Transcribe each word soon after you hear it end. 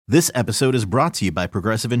This episode is brought to you by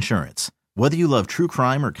Progressive Insurance. Whether you love true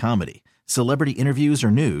crime or comedy, celebrity interviews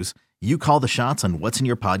or news, you call the shots on what's in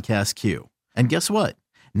your podcast queue. And guess what?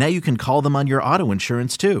 Now you can call them on your auto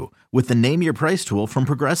insurance too with the Name Your Price tool from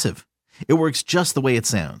Progressive. It works just the way it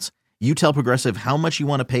sounds. You tell Progressive how much you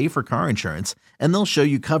want to pay for car insurance, and they'll show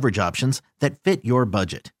you coverage options that fit your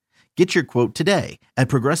budget. Get your quote today at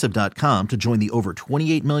Progressive.com to join the over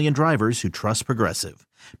 28 million drivers who trust Progressive.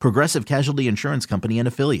 Progressive Casualty Insurance Company and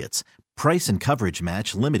Affiliates. Price and coverage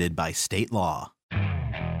match limited by state law.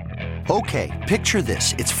 Okay, picture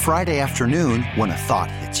this. It's Friday afternoon when a thought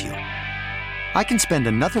hits you. I can spend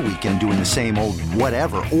another weekend doing the same old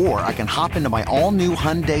whatever, or I can hop into my all-new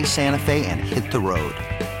Hyundai Santa Fe and hit the road.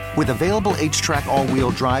 With available H-Track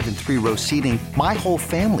all-wheel drive and 3-row seating, my whole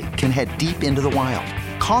family can head deep into the wild.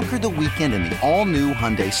 Conquer the weekend in the all-new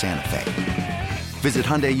Hyundai Santa Fe. Visit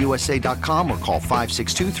HyundaiUSA.com or call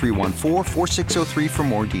 562-314-4603 for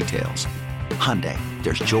more details. Hyundai,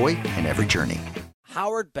 there's joy in every journey.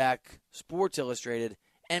 Howard Beck, Sports Illustrated,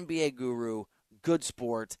 NBA guru, good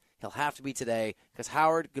sport. He'll have to be today because,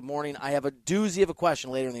 Howard, good morning. I have a doozy of a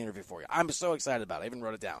question later in the interview for you. I'm so excited about it. I even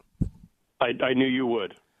wrote it down. I knew you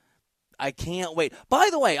would. I can't wait. By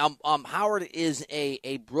the way, Howard is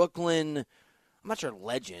a Brooklyn, I'm not sure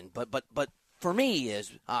legend, but for me he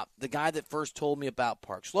is the guy that first told me about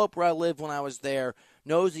Park Slope where I lived when I was there,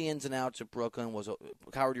 knows the ins and outs of Brooklyn.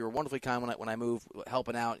 Howard, you were wonderfully kind when I moved,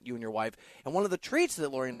 helping out, you and your wife. And one of the treats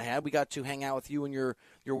that Lori and I had, we got to hang out with you and your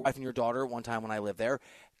wife and your daughter one time when I lived there.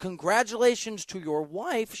 Congratulations to your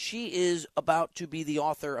wife. She is about to be the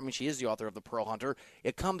author. I mean, she is the author of The Pearl Hunter.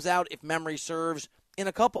 It comes out, if memory serves, in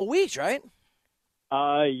a couple of weeks, right?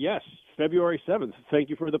 Yes, February 7th. Thank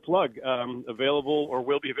you for the plug. Available or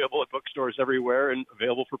will be available at bookstores everywhere and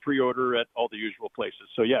available for pre-order at all the usual places.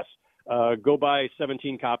 So, yes, go buy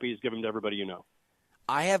 17 copies, give them to everybody you know.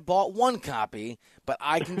 I have bought one copy, but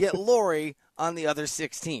I can get Lori on the other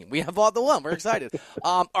 16. We have bought the one. We're excited.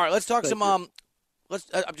 All right, let's talk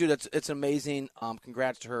dude, it's amazing.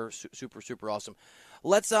 Congrats to her. Super, super awesome.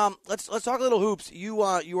 Let's talk a little hoops. You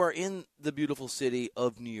are in the beautiful city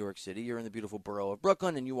of New York City. You're in the beautiful borough of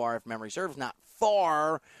Brooklyn, and you are, if memory serves, not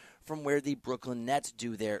far from where the Brooklyn Nets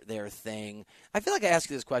do their thing. I feel like I ask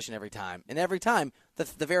you this question every time, and every time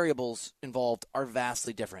the variables involved are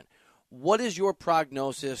vastly different. What is your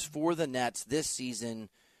prognosis for the Nets this season,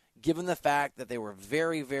 given the fact that they were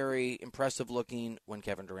very, very impressive looking when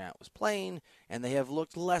Kevin Durant was playing, and they have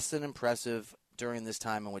looked less than impressive during this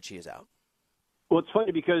time in which he is out? Well, it's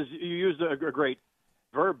funny because you used a great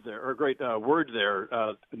verb there, or a great word there,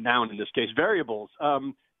 noun in this case, variables.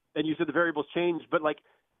 And you said the variables change, but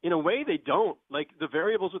in a way they don't. The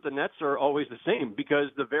variables with the Nets are always the same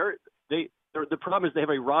because the problem is they have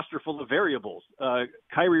a roster full of variables.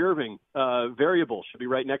 Kyrie Irving, variable, should be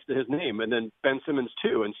right next to his name, and then Ben Simmons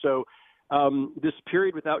too. And so this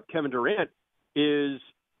period without Kevin Durant is,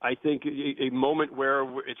 I think, a moment where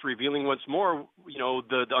it's revealing once more,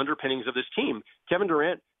 the underpinnings of this team. Kevin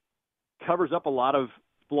Durant covers up a lot of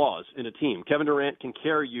flaws in a team. Kevin Durant can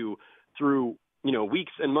carry you through,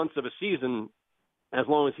 weeks and months of a season as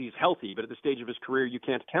long as he's healthy. But at this stage of his career, you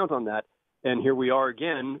can't count on that. And here we are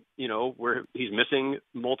again, where he's missing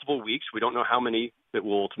multiple weeks. We don't know how many it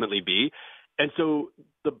will ultimately be. And so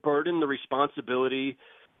the burden, the responsibility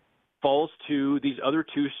falls to these other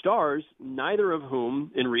two stars, neither of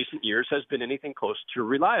whom in recent years has been anything close to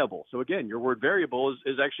reliable. So again, your word variable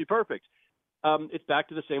is actually perfect. It's back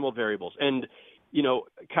to the same old variables. And,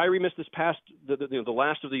 Kyrie missed this past, the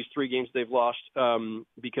last of these three games they've lost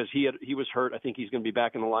because he was hurt. I think he's going to be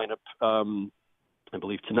back in the lineup, I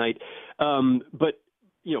believe tonight. But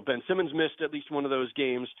Ben Simmons missed at least one of those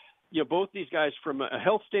games. Both these guys, from a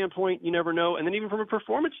health standpoint, you never know. And then even from a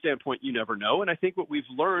performance standpoint, you never know. And I think what we've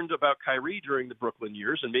learned about Kyrie during the Brooklyn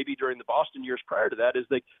years and maybe during the Boston years prior to that is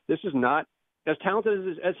that this is not, as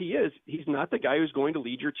talented as he is, he's not the guy who's going to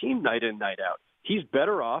lead your team night in, night out. He's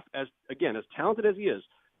better off, as talented as he is.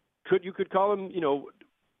 You could call him,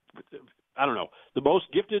 I don't know, the most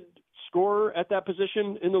gifted scorer at that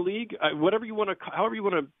position in the league. However you want to,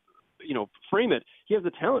 frame it. He has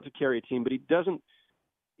the talent to carry a team, but he doesn't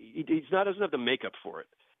have the makeup for it.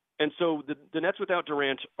 And so the Nets without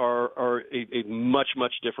Durant are a much,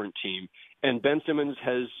 much different team. And Ben Simmons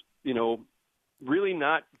has, really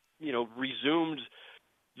not, resumed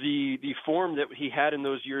the form that he had in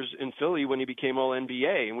those years in Philly when he became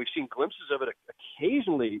All-NBA. And we've seen glimpses of it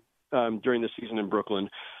occasionally during the season in Brooklyn.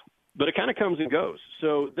 But it kind of comes and goes.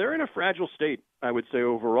 So they're in a fragile state, I would say,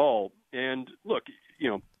 overall. And look,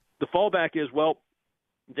 the fallback is,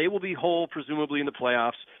 they will be whole, presumably, in the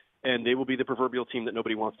playoffs, and they will be the proverbial team that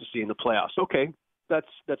nobody wants to see in the playoffs. Okay,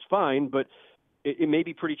 that's fine, but it may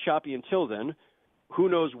be pretty choppy until then. Who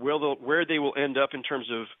knows where they will end up in terms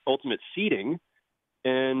of ultimate seeding,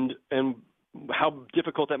 and how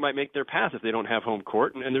difficult that might make their path if they don't have home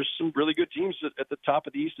court. And there's some really good teams at the top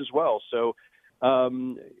of the East as well. So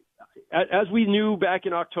as we knew back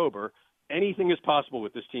in October, anything is possible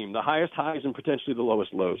with this team, the highest highs and potentially the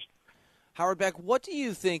lowest lows. Howard Beck, what do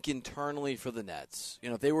you think internally for the Nets? You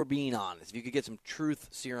know, if they were being honest, if you could get some truth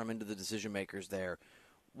serum into the decision makers there,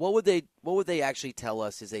 what would they actually tell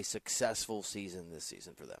us is a successful season this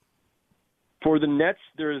season for them? For the Nets,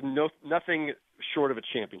 there is nothing short of a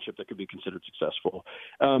championship that could be considered successful.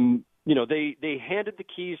 They handed the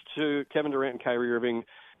keys to Kevin Durant and Kyrie Irving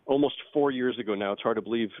almost 4 years ago now. It's hard to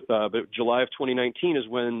believe, but July of 2019 is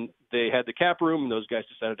when they had the cap room, and those guys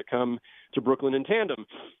decided to come to Brooklyn in tandem.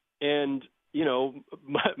 And,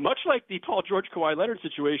 much like the Paul George, Kawhi Leonard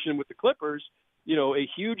situation with the Clippers, a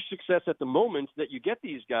huge success at the moment that you get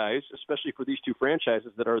these guys, especially for these two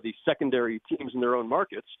franchises that are the secondary teams in their own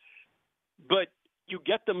markets, but you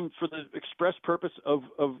get them for the express purpose of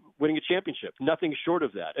winning a championship, nothing short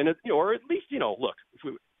of that. And, or at least, look,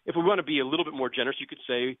 if we want to be a little bit more generous, you could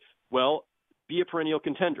say, well, be a perennial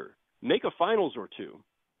contender, make a finals or two.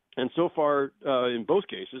 And so far, in both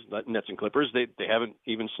cases, Nets and Clippers, they haven't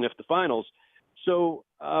even sniffed the finals. So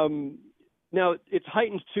now it's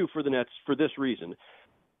heightened, too, for the Nets for this reason.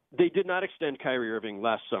 They did not extend Kyrie Irving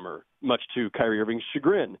last summer, much to Kyrie Irving's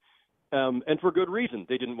chagrin, and for good reason.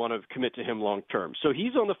 They didn't want to commit to him long term. So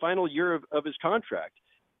he's on the final year of his contract.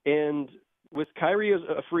 And with Kyrie as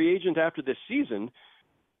a free agent after this season,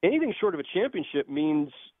 anything short of a championship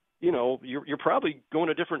means, you're probably going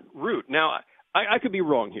a different route. Now, I could be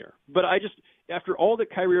wrong here, but after all that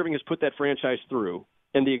Kyrie Irving has put that franchise through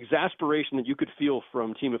and the exasperation that you could feel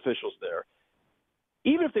from team officials there,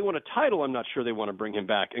 even if they won a title, I'm not sure they want to bring him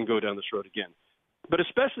back and go down this road again. But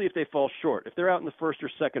especially if they fall short, if they're out in the first or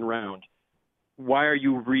second round, why are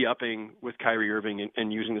you re-upping with Kyrie Irving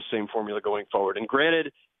and using the same formula going forward? And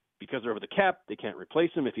granted, because they're over the cap, they can't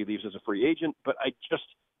replace him if he leaves as a free agent, but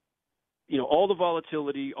all the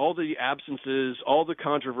volatility, all the absences, all the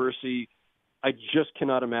controversy, I just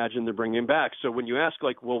cannot imagine they're bringing him back. So when you ask,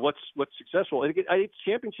 what's successful? It's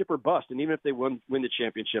championship or bust. And even if they win the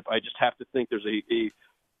championship, I just have to think there's a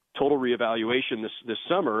total reevaluation this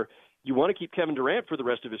summer. You want to keep Kevin Durant for the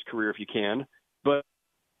rest of his career if you can, but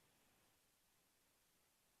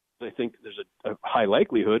I think there's a high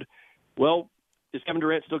likelihood. Well, is Kevin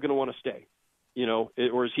Durant still going to want to stay?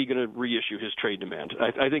 Or is he going to reissue his trade demand?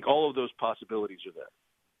 I think all of those possibilities are there.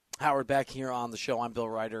 Howard Beck here on the show. I'm Bill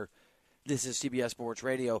Ryder. This is CBS Sports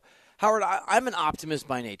Radio. Howard, I'm an optimist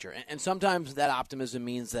by nature, and sometimes that optimism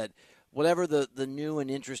means that whatever the new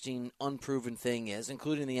and interesting, unproven thing is,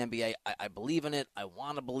 including the NBA, I believe in it. I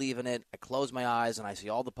want to believe in it. I close my eyes, and I see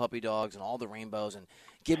all the puppy dogs and all the rainbows, and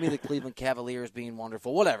give me the Cleveland Cavaliers being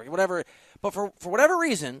wonderful, whatever. But for whatever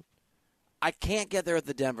reason, I can't get there at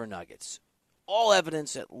the Denver Nuggets. All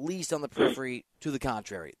evidence, at least on the periphery, to the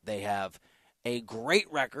contrary. They have a great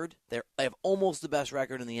record. They have almost the best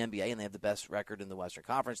record in the NBA, and they have the best record in the Western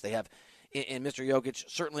Conference. They have, in Mr. Jokic,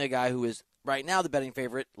 certainly a guy who is right now the betting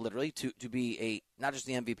favorite, literally, to be not just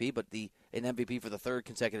the MVP, but an MVP for the third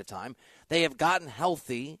consecutive time. They have gotten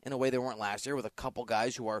healthy in a way they weren't last year with a couple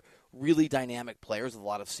guys who are really dynamic players with a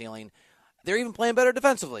lot of ceiling. They're even playing better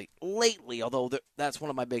defensively lately, although that's one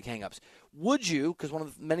of my big hang-ups. Would you, because one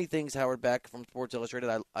of the many things, Howard Beck from Sports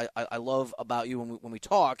Illustrated, I love about you when we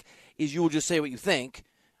talk, is you will just say what you think.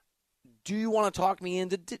 Do you want to talk me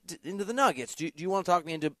into the Nuggets? Do you want to talk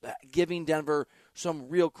me into giving Denver some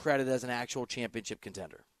real credit as an actual championship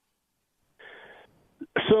contender?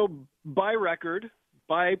 So by record,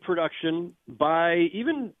 by production, by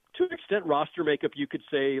even to an extent roster makeup, you could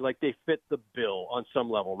say they fit the bill on some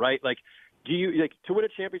level, right? Do you to win a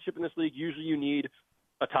championship in this league? Usually, you need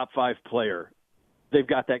a top 5 player. They've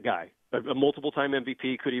got that guy, a multiple-time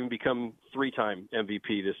MVP, could even become 3-time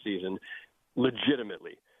MVP this season,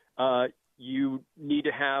 legitimately. You need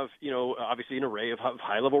to have, obviously an array of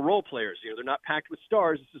high-level role players. They're not packed with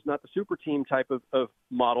stars. This is not the super team type of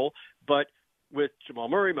model, but with Jamal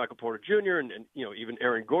Murray, Michael Porter Jr., and even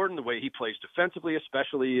Aaron Gordon, the way he plays defensively,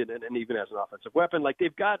 especially, and even as an offensive weapon,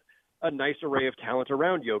 they've got a nice array of talent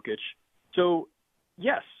around Jokic. So,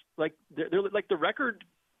 yes, they're the record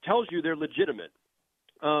tells you they're legitimate.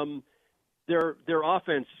 Their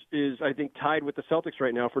offense is, I think, tied with the Celtics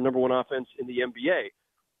right now for number one offense in the NBA.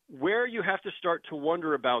 Where you have to start to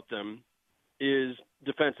wonder about them is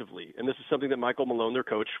defensively, and this is something that Michael Malone, their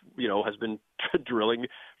coach, has been drilling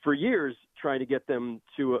for years, trying to get them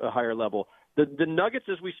to a higher level. The Nuggets,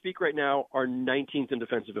 as we speak right now, are 19th in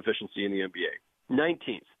defensive efficiency in the NBA.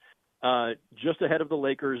 19th, just ahead of the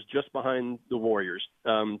Lakers, just behind the Warriors.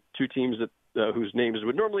 Two teams that whose names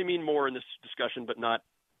would normally mean more in this discussion, but not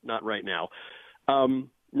right now.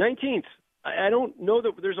 19th. I don't know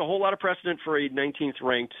that there's a whole lot of precedent for a 19th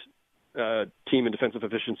ranked team in defensive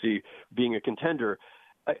efficiency being a contender,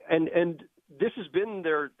 and this has been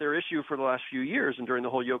their issue for the last few years and during the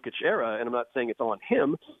whole Jokic era. And I'm not saying it's on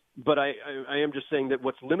him, but I am just saying that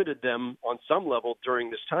what's limited them on some level during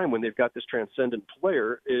this time when they've got this transcendent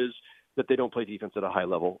player is that they don't play defense at a high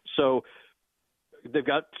level. So they've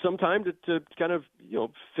got some time to kind of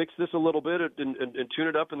fix this a little bit and tune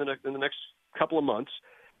it up in the next couple of months.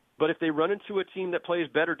 But if they run into a team that plays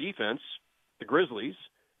better defense, the Grizzlies,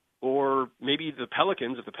 or maybe the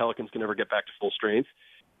Pelicans, if the Pelicans can ever get back to full strength,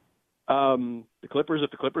 the Clippers,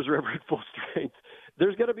 if the Clippers are ever at full strength,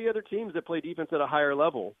 there's going to be other teams that play defense at a higher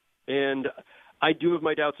level. And I do have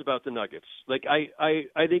my doubts about the Nuggets. Like,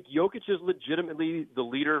 I think Jokic is legitimately the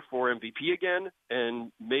leader for MVP again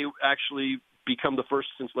and may actually become the first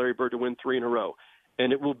since Larry Bird to win 3 in a row.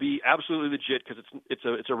 And it will be absolutely legit because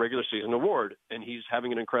it's a regular season award, and he's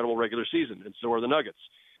having an incredible regular season, and so are the Nuggets.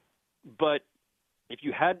 But if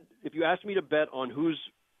you asked me to bet on who's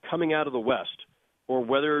coming out of the West, or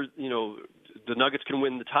whether the Nuggets can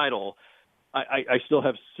win the title, I still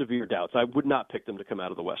have severe doubts. I would not pick them to come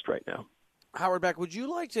out of the West right now. Howard Beck, would you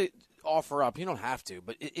like to offer up? You don't have to,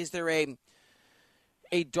 but is there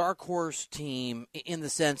a dark horse team in the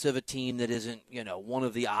sense of a team that isn't one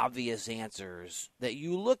of the obvious answers that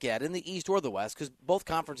you look at in the East or the West? Because both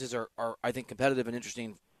conferences are I think competitive and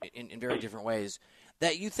interesting in very different ways.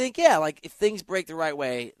 That you think, like if things break the right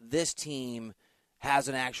way, this team has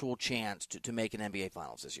an actual chance to make an NBA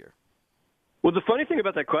Finals this year? Well, the funny thing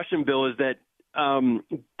about that question, Bill, is that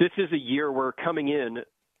this is a year where coming in,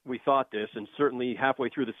 we thought this, and certainly halfway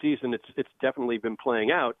through the season, it's definitely been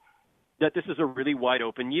playing out, that this is a really wide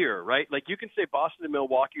open year, right? Like you can say Boston and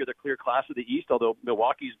Milwaukee are the clear class of the East, although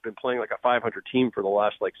Milwaukee's been playing like a 500 team for the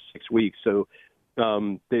last 6 weeks, so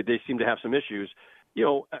they seem to have some issues.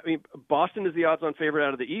 Boston is the odds-on favorite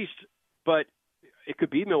out of the East, but it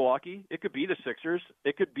could be Milwaukee. It could be the Sixers.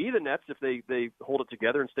 It could be the Nets if they hold it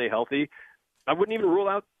together and stay healthy. I wouldn't even rule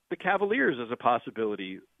out the Cavaliers as a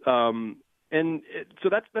possibility. So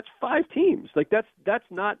that's 5 teams. That's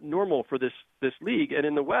not normal for this league. And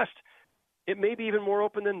in the West, it may be even more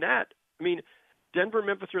open than that. I mean, Denver and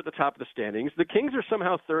Memphis are at the top of the standings. The Kings are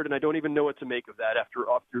somehow third, and I don't even know what to make of that after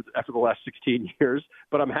the last 16 years.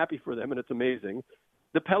 But I'm happy for them, and it's amazing.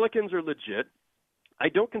 The Pelicans are legit. I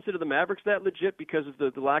don't consider the Mavericks that legit because of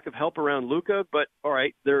the lack of help around Luka, but all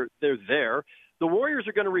right, they're there. The Warriors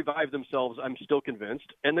are going to revive themselves, I'm still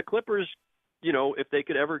convinced. And the Clippers, if they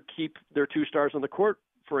could ever keep their 2 stars on the court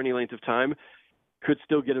for any length of time, could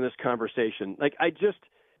still get in this conversation.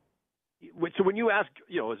 So when you ask,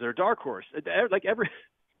 is there a dark horse? There's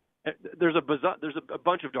a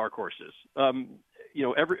bunch of dark horses.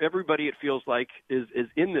 Everybody, it feels like, is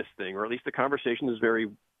in this thing, or at least the conversation is very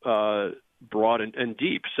broad and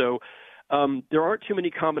deep. So there aren't too many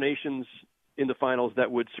combinations in the finals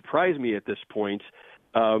that would surprise me at this point,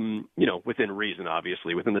 within reason,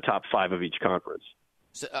 obviously, within the top 5 of each conference.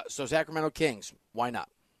 So Sacramento Kings, why not?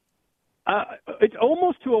 It's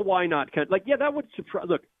almost to a why not. That would surprise.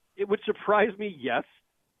 Look, it would surprise me, yes,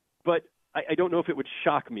 but I don't know if it would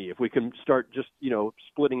shock me if we can start just,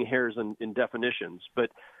 splitting hairs in definitions. But,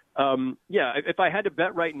 if I had to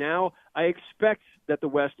bet right now, I expect that the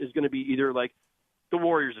West is going to be either like the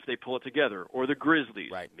Warriors if they pull it together, or the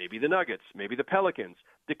Grizzlies, right. Maybe the Nuggets, maybe the Pelicans.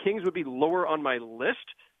 The Kings would be lower on my list,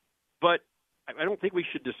 but I don't think we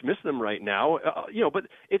should dismiss them right now. But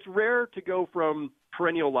it's rare to go from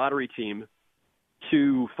perennial lottery team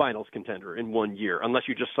to finals contender in 1 year, unless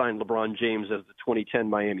you just sign LeBron James as the 2010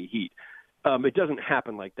 Miami Heat. It doesn't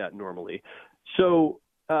happen like that normally. So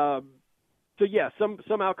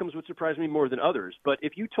some outcomes would surprise me more than others. But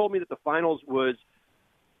if you told me that the finals was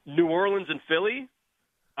New Orleans and Philly,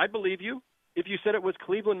 I believe you. If you said it was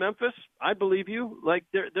Cleveland, Memphis, I believe you.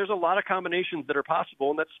 There's a lot of combinations that are possible,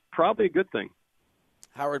 and that's probably a good thing.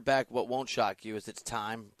 Howard Beck, what won't shock you is it's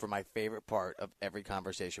time for my favorite part of every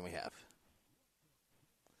conversation we have.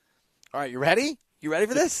 All right, you ready? You ready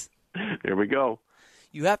for this? Here we go.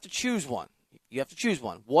 You have to choose one.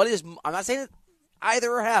 What is? I'm not saying that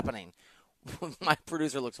either are happening. My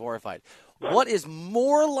producer looks horrified. What is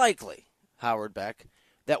more likely, Howard Beck,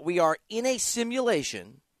 that we are in a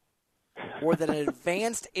simulation, or that an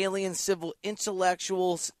advanced alien civilization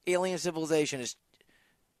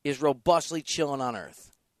is robustly chilling on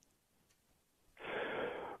Earth?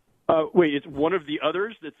 Wait, it's one of the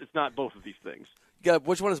others? It's not both of these things.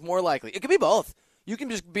 Which one is more likely? It could be both. You can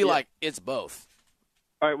just be like, it's both.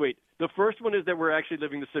 All right, wait. The first one is that we're actually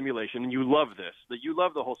living the simulation, and you love this. That you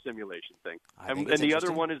love the whole simulation thing. And the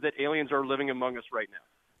other one is that aliens are living among us right now.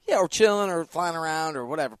 Yeah, or chilling or flying around or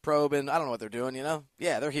whatever, probing. I don't know what they're doing, you know?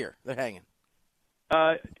 Yeah, they're here. They're hanging.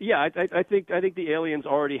 Yeah, I think the aliens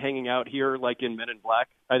already hanging out here, like in Men in Black.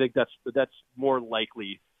 I think that's more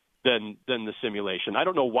likely than the simulation. I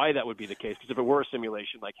don't know why that would be the case, because if it were a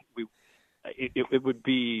simulation, like it would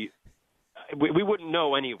be, we wouldn't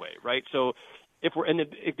know anyway, right? So if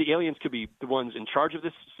the aliens could be the ones in charge of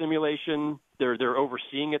this simulation, they're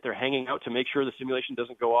overseeing it, they're hanging out to make sure the simulation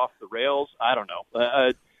doesn't go off the rails. I don't know.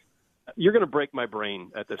 You're going to break my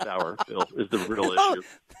brain at this hour, Bill, is the real issue.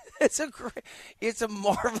 It's a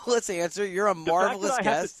marvelous answer. You're a marvelous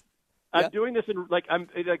guest. I'm doing this I'm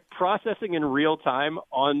processing in real time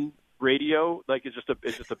on radio. Like it's just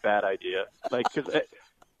a bad idea. Because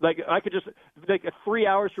I could just 3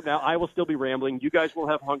 hours from now, I will still be rambling. You guys will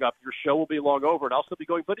have hung up. Your show will be long over, and I'll still be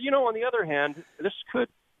going. But on the other hand, this could.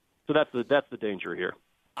 So that's the danger here.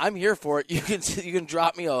 I'm here for it. You can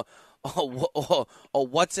drop me a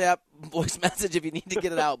WhatsApp voice message if you need to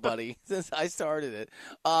get it out, buddy. Since I started it.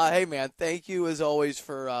 Hey man, thank you as always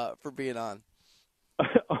for being on.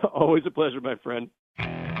 Always a pleasure, my friend.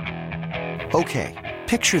 Okay,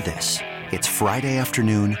 picture this. It's Friday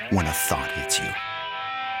afternoon when a thought hits you.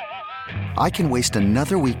 I can waste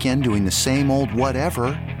another weekend doing the same old whatever,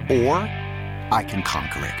 or I can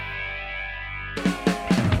conquer it.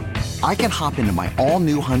 I can hop into my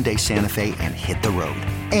all-new Hyundai Santa Fe and hit the road.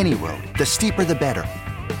 Any road. The steeper, the better.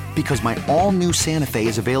 Because my all-new Santa Fe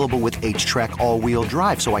is available with H-Track all-wheel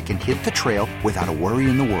drive, so I can hit the trail without a worry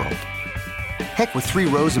in the world. Heck, with 3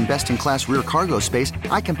 rows and best-in-class rear cargo space,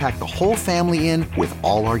 I can pack the whole family in with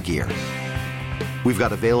all our gear. We've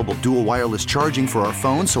got available dual wireless charging for our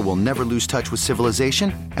phones, so we'll never lose touch with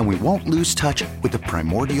civilization, and we won't lose touch with the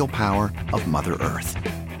primordial power of Mother Earth.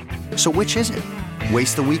 So which is it?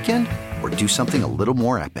 Waste the weekend or do something a little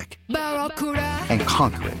more epic? And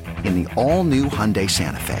conquer it in the all-new Hyundai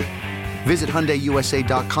Santa Fe. Visit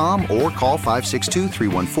HyundaiUSA.com or call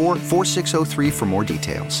 562-314-4603 for more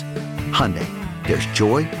details. Hyundai, there's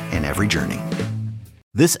joy in every journey.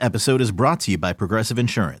 This episode is brought to you by Progressive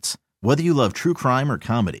Insurance. Whether you love true crime or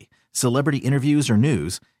comedy, celebrity interviews or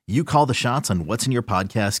news, you call the shots on what's in your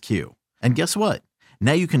podcast queue. And guess what?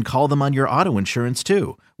 Now you can call them on your auto insurance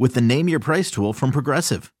too with the Name Your Price tool from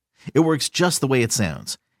Progressive. It works just the way it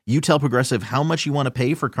sounds. You tell Progressive how much you want to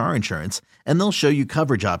pay for car insurance, and they'll show you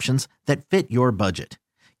coverage options that fit your budget.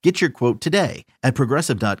 Get your quote today at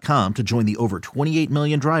Progressive.com to join the over 28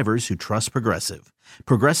 million drivers who trust Progressive.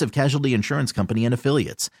 Progressive Casualty Insurance Company and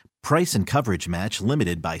Affiliates. Price and coverage match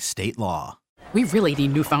limited by state law. We really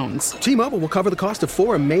need new phones. T-Mobile will cover the cost of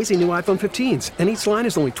 4 amazing new iPhone 15s, and each line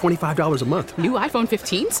is only $25 a month. New iPhone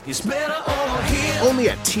 15s? It's better over here. Only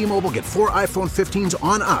at T-Mobile, get 4 iPhone 15s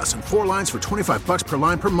on us and 4 lines for $25 per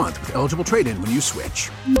line per month with eligible trade-in when you switch.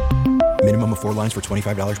 Minimum of 4 lines for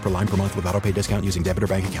 $25 per line per month with autopay discount using debit or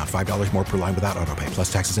bank account. $5 more per line without autopay,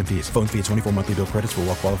 plus taxes and fees. Phone fee at 24 monthly bill credits for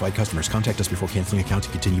well-qualified customers. Contact us before canceling account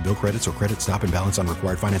to continue bill credits or credit stop and balance on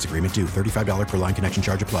required finance agreement due. $35 per line connection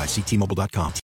charge applies. See T-Mobile.com.